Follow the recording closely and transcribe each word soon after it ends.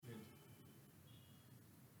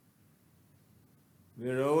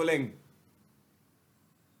We're rolling.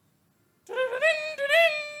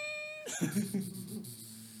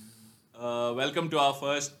 Welcome to our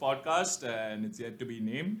first podcast, and it's yet to be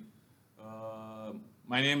named.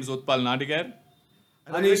 My name is Utpal and Anish.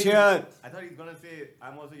 Anish here. I thought he's gonna say,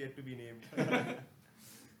 I'm also yet to be named.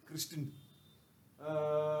 Christian.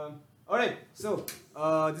 Alright, so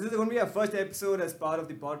this is going to be our first episode as part of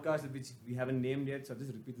the podcast which we haven't named yet, so I'll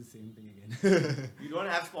just repeat the same thing again. We don't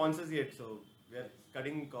have sponsors yet, so we are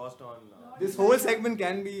cutting cost on. This whole segment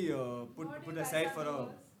can be put aside for a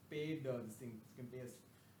paid this thing. You can pay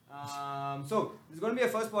us. So this is going to be our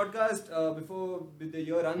first podcast before the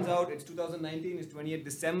year runs out. It's 2019. It's 28th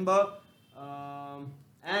December,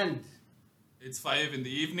 and It's 5 in the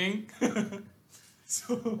evening.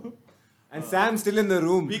 So, Sam's still in the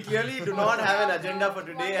room. We clearly do not have an agenda for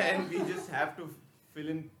today, and we just have to fill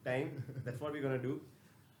in time. That's what we're gonna do.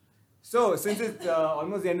 So since it's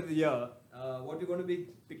almost the end of the year, what we're going to be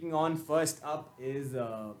picking on first up is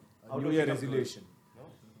a New Year resolution.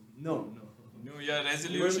 No. New Year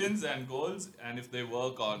resolutions and goals, and if they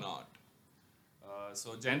work or not.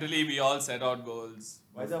 So generally, we all set out goals.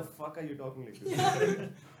 Why the fuck are you talking like this?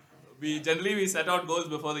 We set out goals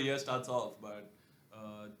before the year starts off, but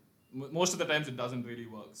most of the times it doesn't really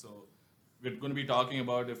work. So we're going to be talking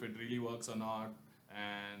about if it really works or not,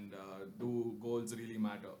 and do goals really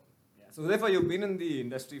matter. Yeah. So therefore, you've been in the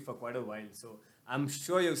industry for quite a while. So I'm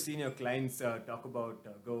sure you've seen your clients talk about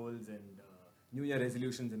goals and New Year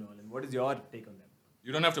resolutions and all. And what is your take on them?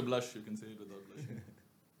 You don't have to blush. You can say it without blushing.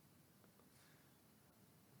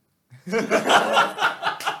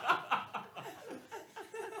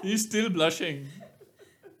 He's still blushing.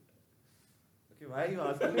 Okay, why are you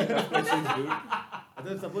asking me tough questions, dude? I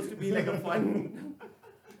thought it's supposed to be like a fun,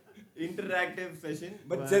 interactive session.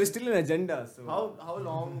 But there is still an agenda. So How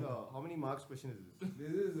long? How many marks question is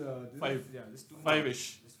this? this 5. Is, yeah, this 2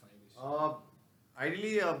 5-ish. Just 5-ish.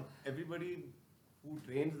 Ideally, everybody who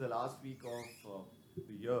trains the last week of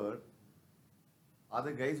the year are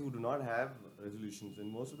the guys who do not have resolutions,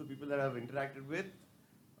 and most of the people that I've interacted with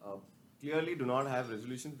clearly do not have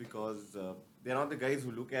resolutions because they're not the guys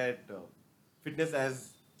who look at fitness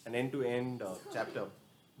as an end-to-end chapter.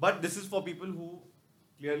 But this is for people who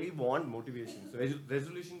clearly want motivation. So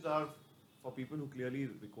resolutions are for people who clearly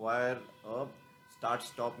require a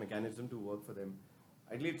start-stop mechanism to work for them.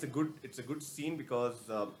 Ideally, it's a good scene because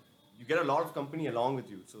you get a lot of company along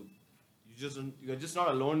with you. So you're just not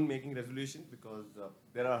alone making resolutions because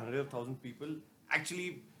there are hundreds of thousands of people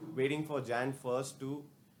actually waiting for Jan 1st to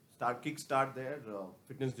kickstart their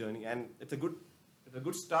fitness journey, and it's a good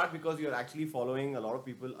start because you're actually following a lot of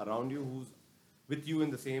people around you who's with you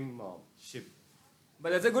in the same ship.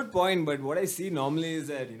 But that's a good point. But what I see normally is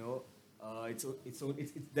that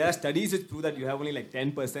there are studies which prove that you have only like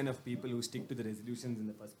 10% of people who stick to the resolutions in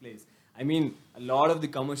the first place. I mean, a lot of the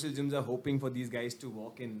commercial gyms are hoping for these guys to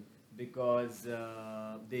walk in because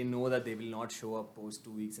they know that they will not show up post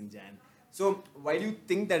 2 weeks in Jan. So why do you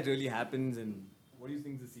think that really happens, and what do you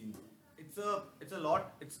think is the scene? It's a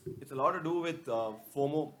lot to do with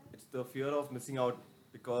FOMO. It's the fear of missing out,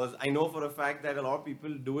 because I know for a fact that a lot of people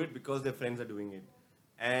do it because their friends are doing it.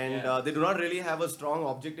 And they do not really have a strong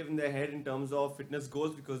objective in their head in terms of fitness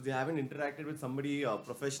goals because they haven't interacted with somebody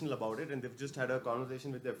professional about it, and they've just had a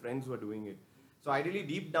conversation with their friends who are doing it. So ideally,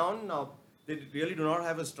 deep down, they really do not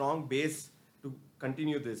have a strong base to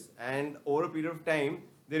continue this. And over a period of time,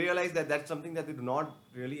 they realize that that's something that they do not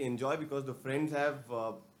really enjoy because the friends have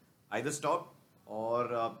either stopped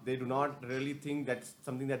or they do not really think that's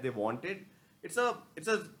something that they wanted. It's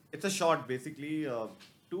a shot basically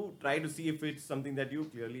to try to see if it's something that you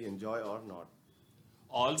clearly enjoy or not.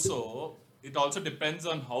 Also, it also depends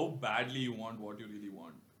on how badly you want what you really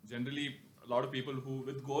want. Generally, a lot of people who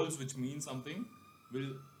with goals which mean something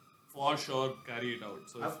will for sure carry it out.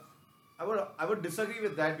 So I would disagree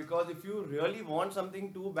with that, because if you really want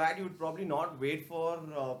something too bad, you would probably not wait for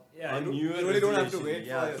a New Year. You really don't have to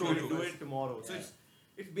resolution. wait for you do it tomorrow. Yeah. So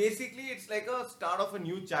it's like a start of a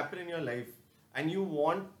new chapter in your life, and you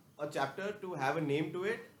want a chapter to have a name to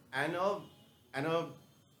it and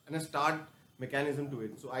a start mechanism to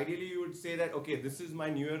it. So ideally, you would say that, okay, this is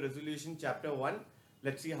my New Year resolution, chapter 1.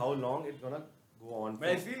 Let's see how long it's gonna go on. But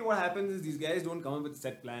I feel what happens is these guys don't come up with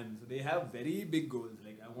set plans. So they have very big goals.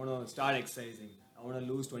 Like, I want to start exercising. I want to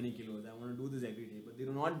lose 20 kilos. I want to do this every day. But they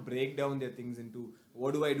do not break down their things into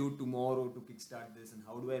what do I do tomorrow to kickstart this and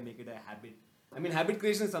how do I make it a habit. I mean, habit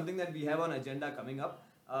creation is something that we have on agenda coming up.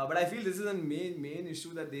 But I feel this is a main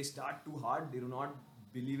issue, that they start too hard. They do not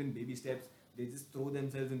believe in baby steps. they just throw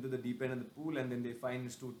themselves into the deep end of the pool, and then they find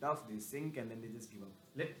it's too tough, they sink, and then they just give up.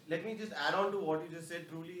 Let me just add on to what you just said.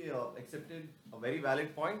 Truly accepted, a very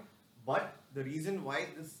valid point. But the reason why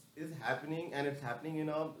this is happening, and it's happening in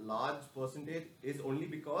a large percentage, is only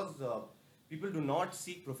because people do not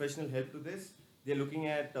seek professional help to this. They're looking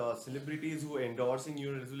at celebrities who are endorsing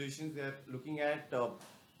new resolutions. They're looking at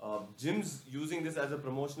gyms using this as a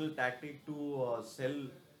promotional tactic to sell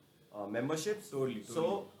memberships. Totally.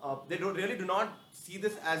 So they really do not see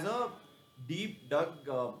this as a deep dug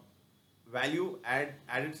value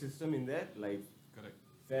added system in their life. Correct.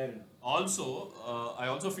 Fair enough. Also, I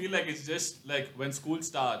also feel like it's just like when school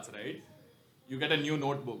starts, right? You get a new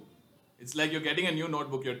notebook. It's like you're getting a new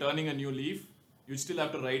notebook. You're turning a new leaf. You still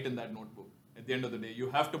have to write in that notebook. At the end of the day, you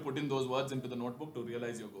have to put in those words into the notebook to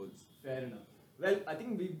realize your goals. Fair enough. Well, I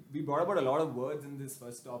think we brought about a lot of words in this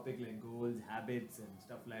first topic, like goals, habits, and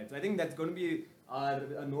stuff like that. So I think that's going to be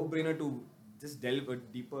a no-brainer to just delve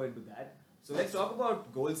deeper into that. So let's talk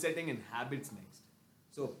about goal setting and habits next.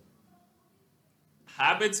 So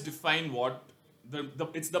Habits define what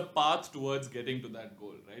it's the path towards getting to that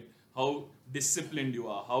goal, right? How disciplined you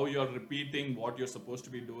are, how you're repeating what you're supposed to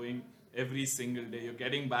be doing every single day. You're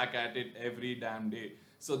getting back at it every damn day.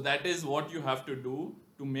 So that is what you have to do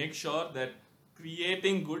to make sure that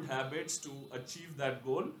creating good habits to achieve that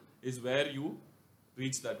goal is where you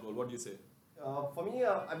reach that goal. What do you say? For me,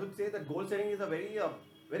 I would say that goal setting is a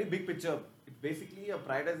very big picture. It's basically a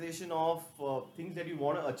prioritization of things that you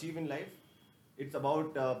want to achieve in life. It's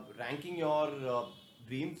about ranking your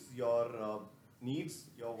dreams, your needs,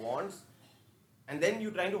 your wants, and then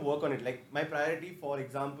you're trying to work on it. Like my priority, for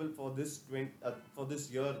example, for this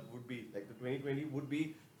year would be, like the 2020 would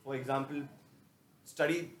be, for example,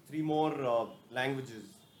 study 3 more languages.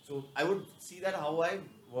 So I would see that how I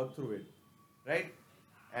work through it, right?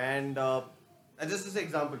 And just as an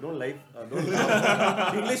example, don't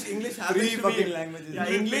English happens 3 to fucking be languages. Yeah,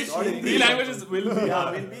 English, Hindi. 3 languages will be.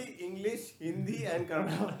 Will be English, Hindi, and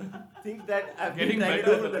Kannada. Things that I've been Getting trying to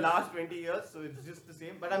better. do in the last 20 years, so it's just the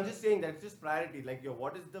same. But I'm just saying that's just priority. Like,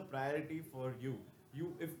 what is the priority for you?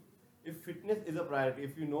 If fitness is a priority,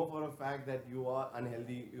 if you know for a fact that you are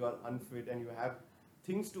unhealthy, you are unfit, and you have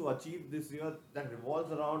things to achieve this year that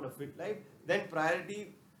revolves around a fit life, then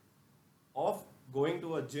priority of going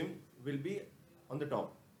to a gym will be on the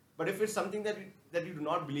top. But if it's something that you do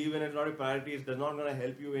not believe in, it's not a priority, it's not going to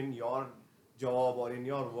help you in your job or in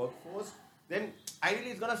your workforce, then ideally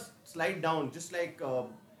it's going to slide down. Just like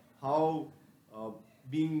how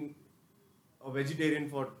being a vegetarian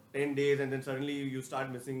for 10 days and then suddenly you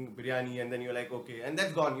start missing biryani and then you're like, okay, and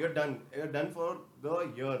that's gone. You're done for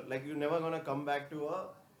the year. Like, you're never going to come back to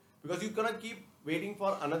because you're going to keep waiting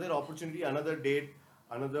for another opportunity, another date,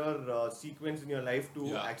 another sequence in your life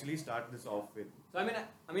to actually start this off with. So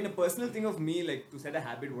I mean, a personal thing of me, like to set a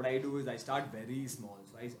habit, what I do is I start very small.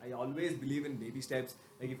 So I always believe in baby steps.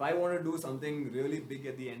 Like if I want to do something really big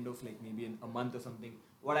at the end of like maybe in a month or something,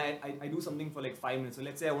 what I do something for like 5 minutes. So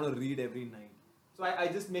let's say I want to read every night. So I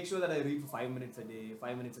just make sure that I read for 5 minutes a day,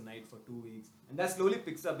 5 minutes a night for 2 weeks, and that slowly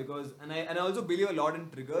picks up because I also believe a lot in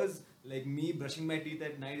triggers. Like me brushing my teeth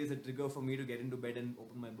at night is a trigger for me to get into bed and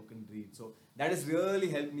open my book and read. So that has really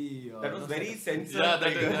helped me. That was very censored.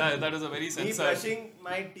 That is a very Me censored. brushing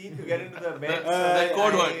my teeth to get into the bed. that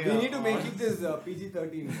code word. We need to make this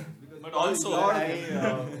PG-13. But also,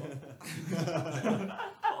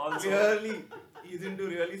 clearly he's into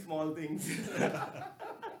really small things.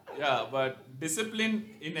 yeah, but discipline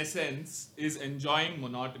in essence is enjoying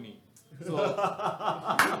monotony. So,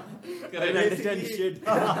 Basically- shit.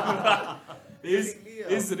 is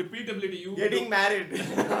repeatability. You Getting married.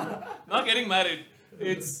 not getting married.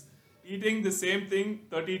 It's eating the same thing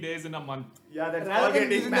 30 days in a month. Yeah, that's Rather all than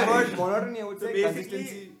getting using the word married. monotony, I would So say basically,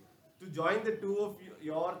 consistency. to join the two of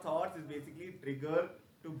your thoughts is basically trigger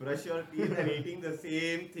to brush your teeth and eating the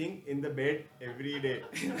same thing in the bed every day.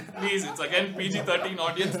 Please, it's again PG-13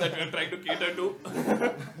 audience that we are trying to cater to.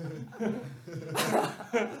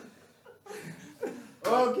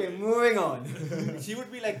 Okay, moving on. She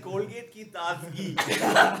would be like Colgate ki taazgi.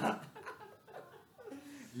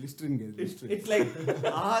 Listerine, guys. Listerine. It's like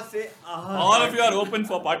se All of you are open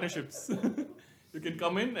for partnerships. You can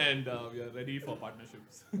come in and we are ready for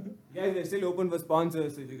partnerships. Guys, we're still open for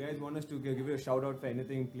sponsors. So if you guys want us to give you a shout out for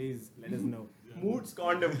anything, please let us know. Moods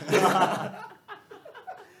condom.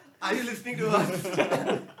 Are you listening to us?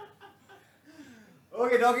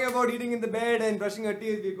 Okay, talking about eating in the bed and brushing your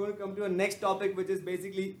teeth, we're going to come to a next topic, which is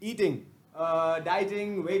basically eating,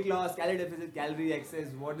 dieting, weight loss, calorie deficit, calorie excess.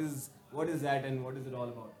 What is that, and what is it all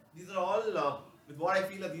about? These are all, with what I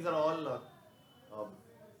feel, that these are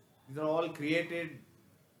all created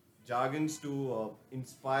jargons to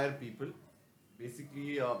inspire people.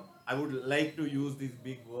 Basically, I would like to use these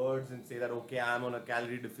big words and say that okay, I'm on a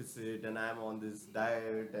calorie deficit and I'm on this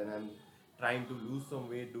diet and I'm trying to lose some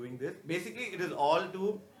weight doing this. Basically, it is all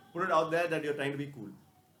to put it out there that you're trying to be cool.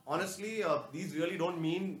 Honestly, these really don't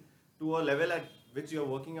mean to a level at which you're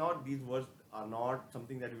working out. These words are not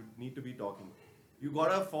something that you need to be talking. You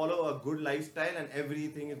gotta follow a good lifestyle and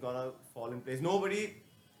everything is gonna fall in place. Nobody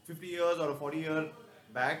 50 years or a 40-year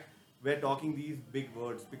back were talking these big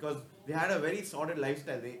words because they had a very sorted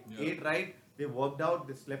lifestyle. They ate right, they worked out,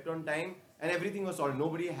 they slept on time, and everything was sorted.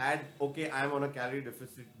 Nobody had, okay, I'm on a calorie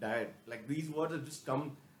deficit diet. Like these words have just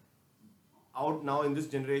out now in this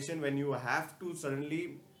generation when you have to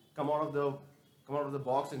suddenly come out of the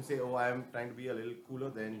box and say, oh, I am trying to be a little cooler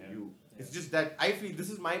than you. It's just that I feel, this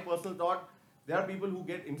is my personal thought. There are people who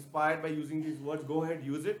get inspired by using these words. Go ahead,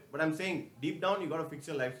 use it. But I'm saying, deep down, you got to fix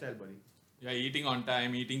your lifestyle, buddy. Yeah, eating on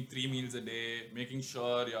time, eating 3 meals a day, making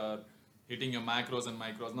sure you're hitting your macros and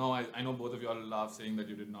micros. No, I know both of you all laugh saying that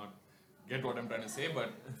you did not get what I'm trying to say,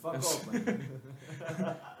 but... Fuck off, man.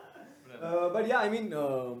 But yeah, I mean,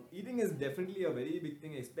 eating is definitely a very big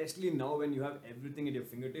thing, especially now when you have everything at your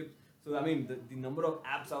fingertips. So, I mean, the number of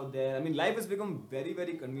apps out there, I mean, life has become very,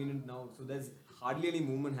 very convenient now. So, there's hardly any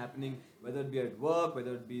movement happening, whether it be at work,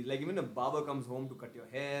 whether it be, like, even a barber comes home to cut your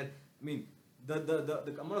hair. I mean,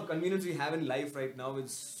 the amount of convenience we have in life right now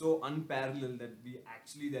is so unparalleled that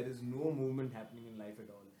there is no movement happening in life at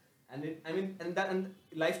all. And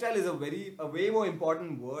lifestyle is a way more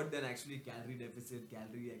important word than actually calorie deficit,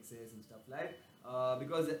 calorie excess and stuff like.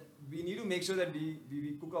 Because we need to make sure that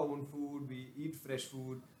we cook our own food, we eat fresh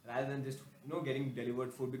food rather than just getting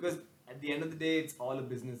delivered food. Because at the end of the day, it's all a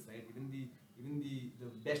business, right? Even the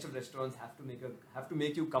best of restaurants have to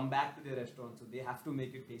make you come back to their restaurant, so they have to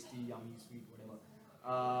make it tasty, yummy, sweet, whatever.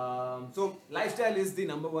 So lifestyle is the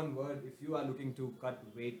number one word if you are looking to cut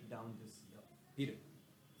weight down this year. Period.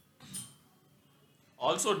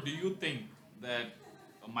 Also, do you think that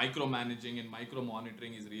micromanaging and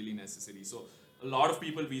micro-monitoring is really necessary? So, a lot of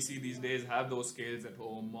people we see these days have those scales at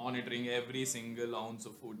home, monitoring every single ounce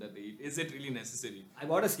of food that they eat. Is it really necessary? I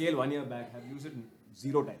bought a scale 1 year back, have used it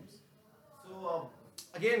 0 times. So,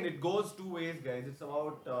 again, it goes two ways, guys. It's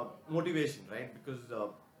about motivation, right? Because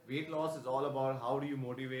weight loss is all about how do you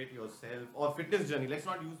motivate yourself, or fitness journey. Let's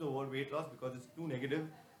not use the word weight loss because it's too negative.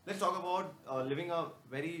 Let's talk about living a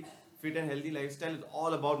very fit and healthy lifestyle. Is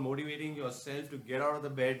all about motivating yourself to get out of the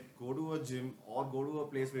bed, go to a gym, or go to a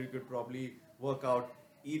place where you could probably work out,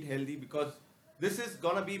 eat healthy, because this is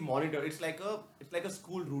gonna be monitored. It's like a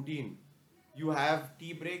school routine. You have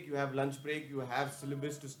tea break, you have lunch break, you have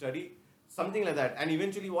syllabus to study, something like that. And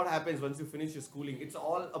eventually, what happens once you finish your schooling? It's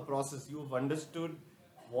all a process. You've understood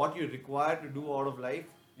what you're required to do out of life.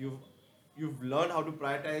 You've learned how to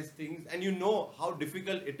prioritize things, and you know how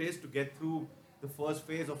difficult it is to get through the first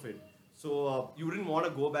phase of it. So you wouldn't want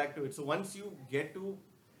to go back to it. So once you get to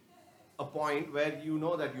a point where you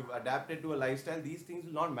know that you've adapted to a lifestyle, these things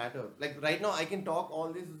will not matter. Like right now, I can talk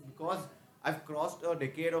all this because I've crossed a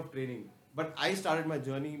decade of training. But I started my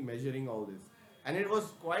journey measuring all this. And it was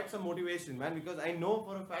quite some motivation, man, because I know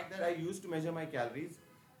for a fact that I used to measure my calories.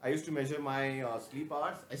 I used to measure my sleep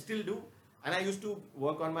hours. I still do. And I used to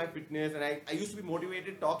work on my fitness, and I used to be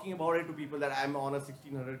motivated talking about it to people that I'm on a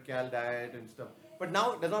 1600 cal diet and stuff. But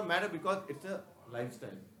now it does not matter because it's a lifestyle.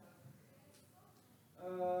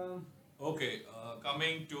 Okay,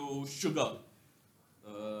 coming to sugar.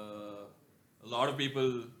 A lot of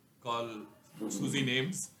people call Susie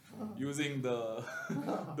names using the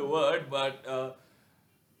the word, but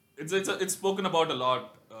it's spoken about a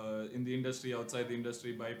lot in the industry, outside the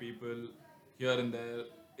industry, by people here and there.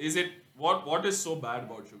 Is it what is so bad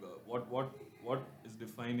about sugar? What is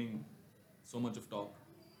defining so much of talk?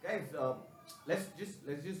 Guys, let's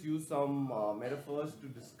just use some metaphors to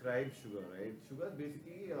describe sugar, right? Sugar is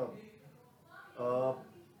basically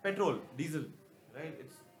petrol, diesel, right?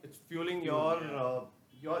 It's fueling your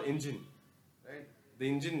engine, right? The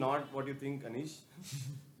engine, not what you think, Anish.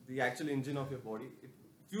 The actual engine of your body. It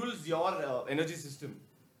fuels your energy system.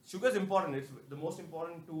 Sugar is important. It's the most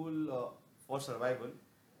important tool for survival.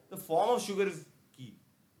 The form of sugar is key,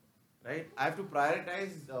 right? I have to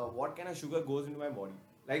prioritize what kind of sugar goes into my body.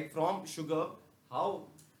 Like from sugar, how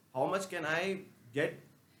much can I get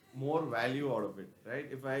more value out of it,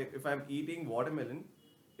 right? If I'm eating watermelon,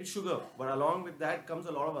 it's sugar, but along with that comes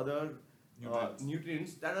a lot of other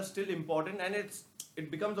nutrients that are still important, and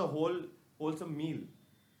it becomes a wholesome meal.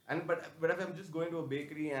 And but if I'm just going to a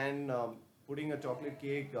bakery and putting a chocolate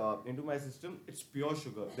cake into my system, it's pure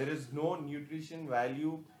sugar. There is no nutrition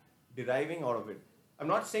value deriving out of it. I'm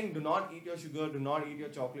not saying do not eat your sugar, do not eat your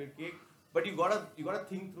chocolate cake, but you gotta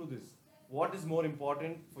think through this. What is more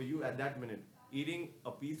important for you at that minute? Eating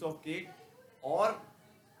a piece of cake, or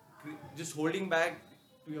just holding back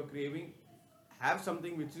to your craving? Have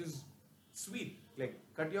something which is sweet. Like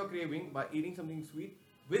cut your craving by eating something sweet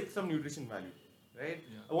with some nutrition value, right?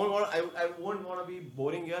 Yeah. I won't want to be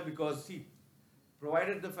boring here, because see,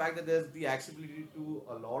 provided the fact that there's the accessibility to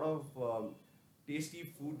a lot of tasty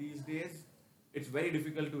food these days, it's very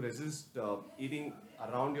difficult to resist eating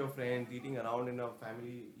around your friends, eating around in a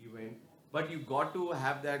family event. But you got to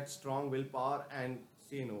have that strong willpower and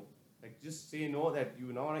say no. Like just say no that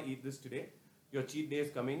you not want to eat this today. Your cheat day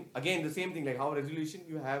is coming. Again, the same thing, like how resolution,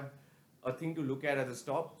 you have a thing to look at as a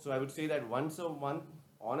stop. So I would say that once a month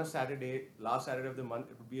on a Saturday, last Saturday of the month,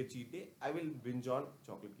 it would be a cheat day. I will binge on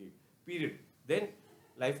chocolate cake. Period. Then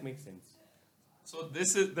life makes sense. So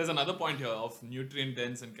there's another point here of nutrient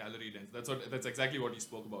dense and calorie dense. That's exactly what you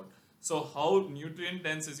spoke about. So how nutrient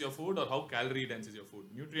dense is your food, or how calorie dense is your food?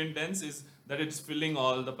 Nutrient dense is that it's filling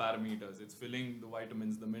all the parameters. It's filling the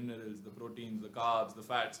vitamins, the minerals, the proteins, the carbs, the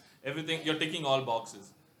fats, everything. You're ticking all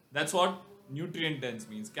boxes. That's what nutrient dense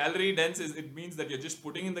means. Calorie dense it means that you're just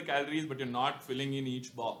putting in the calories, but you're not filling in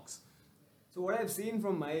each box. So what I've seen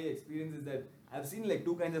from my experience is that I've seen like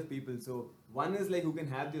two kinds of people. So one is like who can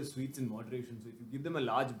have their sweets in moderation. So if you give them a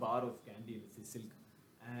large bar of candy, let's say silk,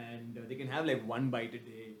 and they can have like one bite a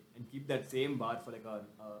day and keep that same bar for like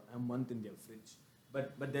a month in their fridge.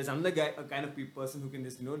 But there's another guy, a kind of person who can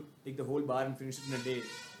just take the whole bar and finish it in a day,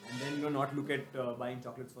 and then not look at buying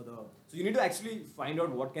chocolates for the. So you need to actually find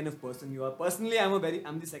out what kind of person you are. Personally,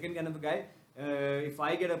 I'm the second kind of a guy. If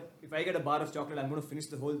I get a bar of chocolate, I'm going to finish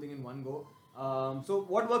the whole thing in one go. So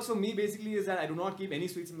what works for me basically is that I do not keep any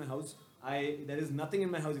sweets in my house. There is nothing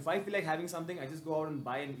in my house. If I feel like having something, I just go out and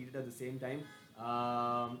buy and eat it at the same time.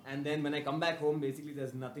 And then when I come back home, basically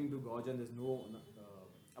there's nothing to gorge, and there's no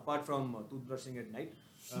apart from toothbrushing at night.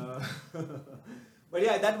 But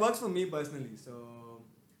yeah, that works for me personally. So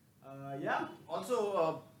yeah.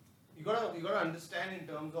 Also, you gotta understand in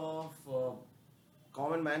terms of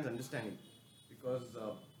common man's understanding, because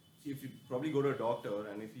see, if you probably go to a doctor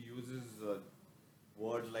and if he uses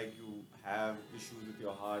words like you have issues with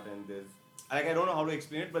your heart and there's like, I don't know how to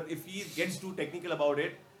explain it, but if he gets too technical about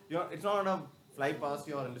it, it's not gonna fly past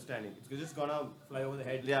your understanding. It's just gonna Fly over the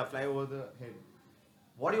head. Yeah, fly over the head.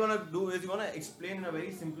 What you wanna do is you wanna explain in a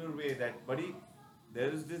very simpler way that, buddy, there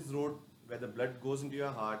is this road where the blood goes into your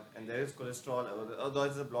heart and there is cholesterol, or there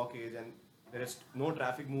is a blockage and there is no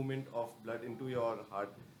traffic movement of blood into your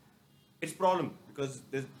heart. It's a problem because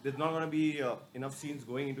there's not going to be enough genes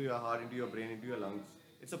going into your heart, into your brain, into your lungs.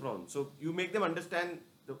 It's a problem. So you make them understand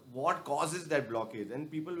what causes that blockage,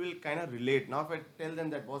 and people will kind of relate. Now if I tell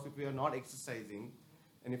them that, boss, if you are not exercising,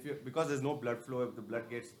 and because there's no blood flow, if the blood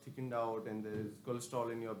gets thickened out and there is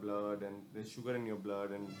cholesterol in your blood and there's sugar in your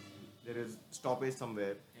blood and there is stoppage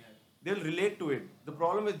somewhere, they'll relate to it. The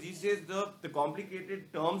problem is these days the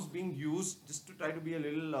complicated terms being used just to try to be a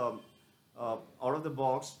little out of the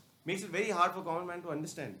box makes it very hard for common man to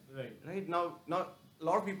understand. Right now a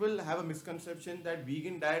lot of people have a misconception that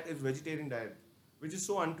vegan diet is vegetarian diet, which is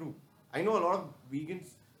so untrue. I know a lot of vegans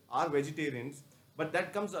are vegetarians, but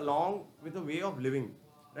that comes along with a way of living.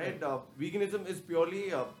 Right? Veganism is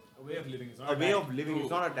purely A way of living. It's not a way of living. It's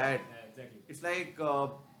not a diet. Yeah, exactly. It's like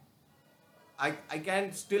I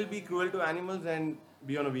can still be cruel to animals and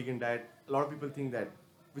be on a vegan diet. A lot of people think that,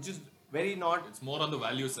 which is very not. It's more on the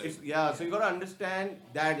value side. So you gotta understand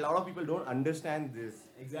that a lot of people don't understand this.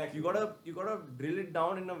 Exactly. You gotta drill it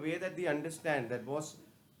down in a way that they understand that, boss,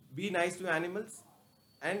 be nice to animals,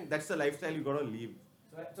 and that's the lifestyle you gotta live.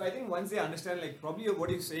 So I think once they understand, like probably what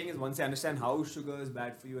you're saying is once they understand how sugar is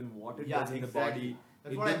bad for you and what it does in the body.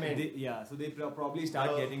 That's what I meant. So they probably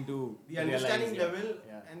start getting to the understanding realize, level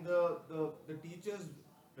yeah. and the teacher's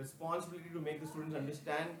responsibility to make the students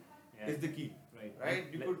understand is the key. Right?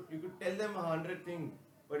 You could tell them 100 things,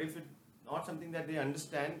 but if it's not something that they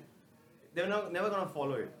understand, they're never gonna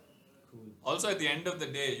follow it. Cool. Also, at the end of the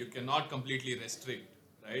day, you cannot completely restrict,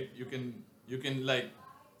 right? You can like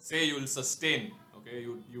say you will sustain. Okay,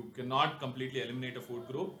 you cannot completely eliminate a food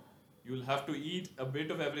group. You'll have to eat a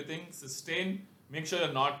bit of everything, sustain. Make sure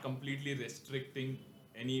you're not completely restricting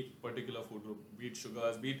any particular food group, be it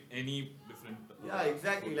sugars, be it any different. Yeah,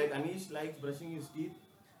 exactly. Like Anish likes brushing his teeth,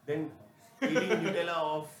 then eating Nutella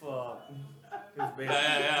off his bed.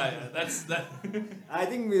 Yeah. That's that. I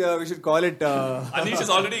think we should call it. Anish has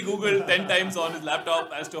already Googled 10 times on his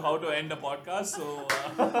laptop as to how to end a podcast. So,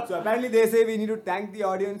 So apparently they say we need to thank the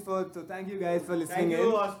audience for. So thank you guys for listening Thank you,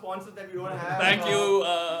 in. our sponsor that we don't have. thank you.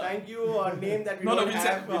 Thank you, our name that we No, don't we'll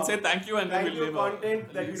have. we'll say thank you and then Thank we'll you, name our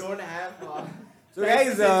content that we release. don't have. So Thanks guys,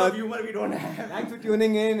 to sense of humor we don't have. Thanks for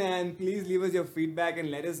tuning in, and please leave us your feedback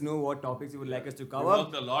and let us know what topics you would like us to cover.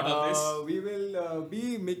 worked a lot on this. We will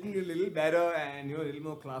be making it a little better and a little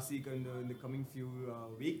more classic in the coming few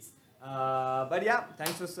weeks. But yeah,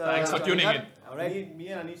 thanks for tuning in. All right. Me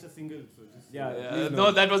and Anish are single, so just Yeah. Yeah, please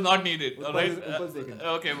no, that was not needed. Utpal All right. is- Utpal's taken.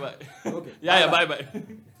 Okay, bye. Okay. Yeah, Bye-bye. bye.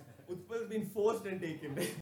 Utpal's been forced and taken.